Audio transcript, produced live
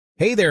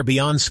Hey there,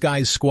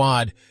 Beyondskies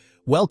squad.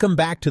 Welcome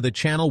back to the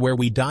channel where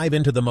we dive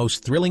into the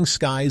most thrilling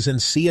skies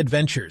and sea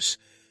adventures.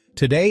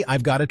 Today,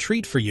 I've got a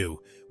treat for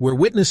you. We're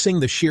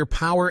witnessing the sheer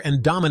power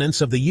and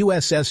dominance of the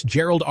USS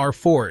Gerald R.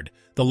 Ford,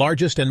 the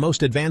largest and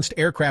most advanced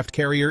aircraft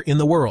carrier in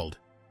the world.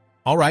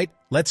 All right,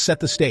 let's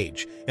set the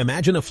stage.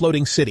 Imagine a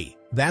floating city.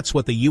 That's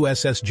what the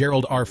USS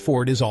Gerald R.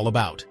 Ford is all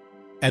about.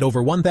 At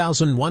over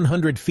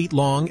 1,100 feet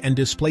long and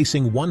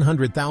displacing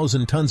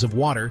 100,000 tons of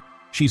water,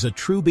 she's a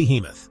true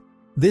behemoth.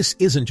 This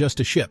isn't just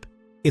a ship.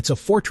 It's a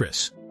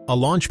fortress, a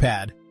launch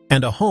pad,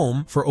 and a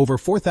home for over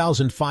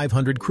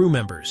 4,500 crew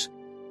members.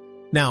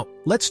 Now,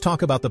 let's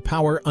talk about the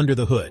power under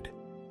the hood.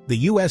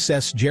 The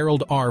USS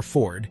Gerald R.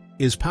 Ford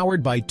is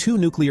powered by 2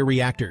 nuclear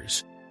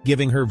reactors,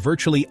 giving her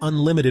virtually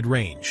unlimited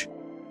range.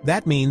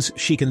 That means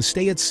she can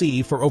stay at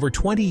sea for over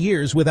 20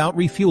 years without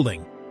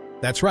refueling.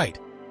 That's right,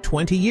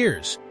 20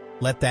 years.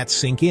 Let that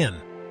sink in.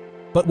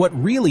 But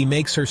what really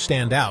makes her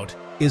stand out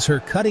is her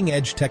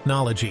cutting-edge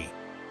technology.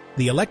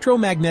 The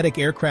Electromagnetic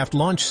Aircraft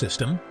Launch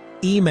System,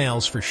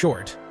 EMALS for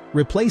short,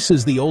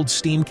 replaces the old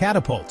steam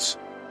catapults.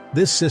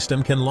 This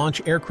system can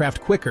launch aircraft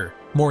quicker,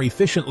 more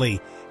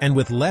efficiently, and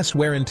with less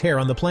wear and tear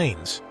on the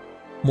planes.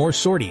 More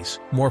sorties,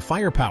 more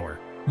firepower,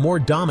 more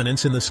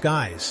dominance in the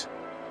skies.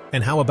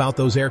 And how about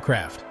those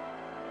aircraft?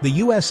 The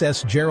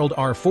USS Gerald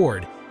R.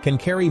 Ford can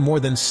carry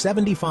more than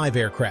 75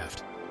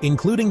 aircraft,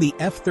 including the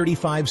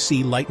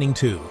F-35C Lightning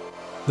II,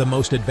 the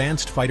most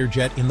advanced fighter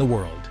jet in the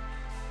world.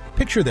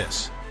 Picture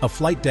this, a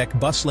flight deck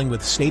bustling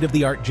with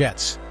state-of-the-art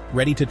jets,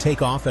 ready to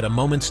take off at a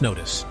moment's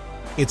notice.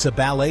 It's a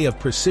ballet of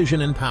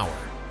precision and power.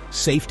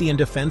 Safety and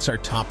defense are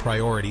top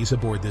priorities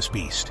aboard this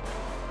beast.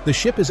 The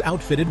ship is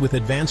outfitted with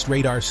advanced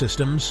radar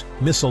systems,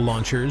 missile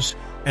launchers,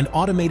 and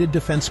automated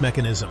defense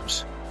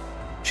mechanisms.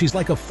 She's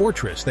like a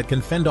fortress that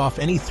can fend off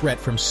any threat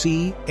from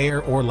sea,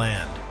 air, or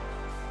land.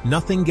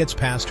 Nothing gets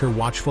past her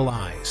watchful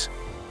eyes.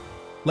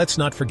 Let's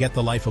not forget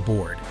the life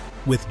aboard.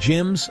 With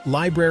gyms,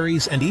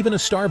 libraries, and even a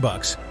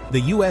Starbucks,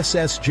 the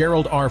USS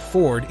Gerald R.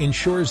 Ford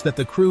ensures that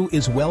the crew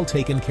is well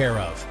taken care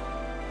of.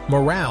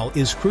 Morale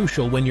is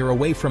crucial when you're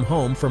away from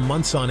home for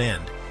months on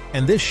end,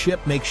 and this ship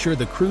makes sure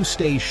the crew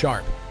stays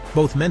sharp,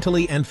 both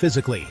mentally and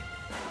physically.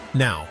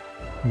 Now,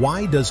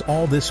 why does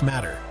all this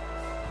matter?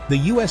 The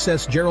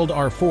USS Gerald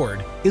R.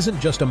 Ford isn't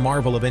just a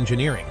marvel of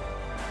engineering.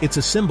 It's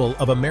a symbol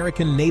of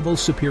American naval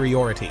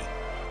superiority.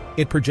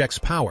 It projects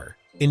power,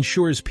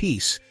 ensures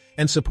peace,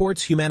 and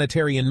supports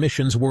humanitarian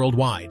missions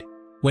worldwide.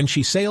 When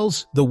she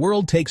sails, the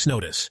world takes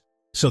notice.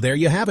 So there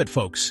you have it,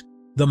 folks.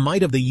 The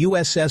might of the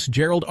USS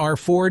Gerald R.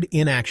 Ford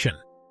in action.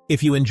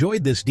 If you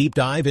enjoyed this deep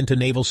dive into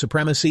naval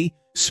supremacy,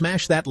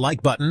 smash that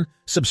like button,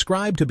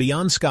 subscribe to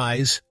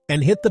Beyondskies,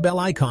 and hit the bell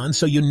icon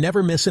so you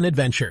never miss an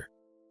adventure.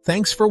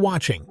 Thanks for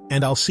watching,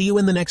 and I'll see you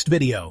in the next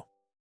video.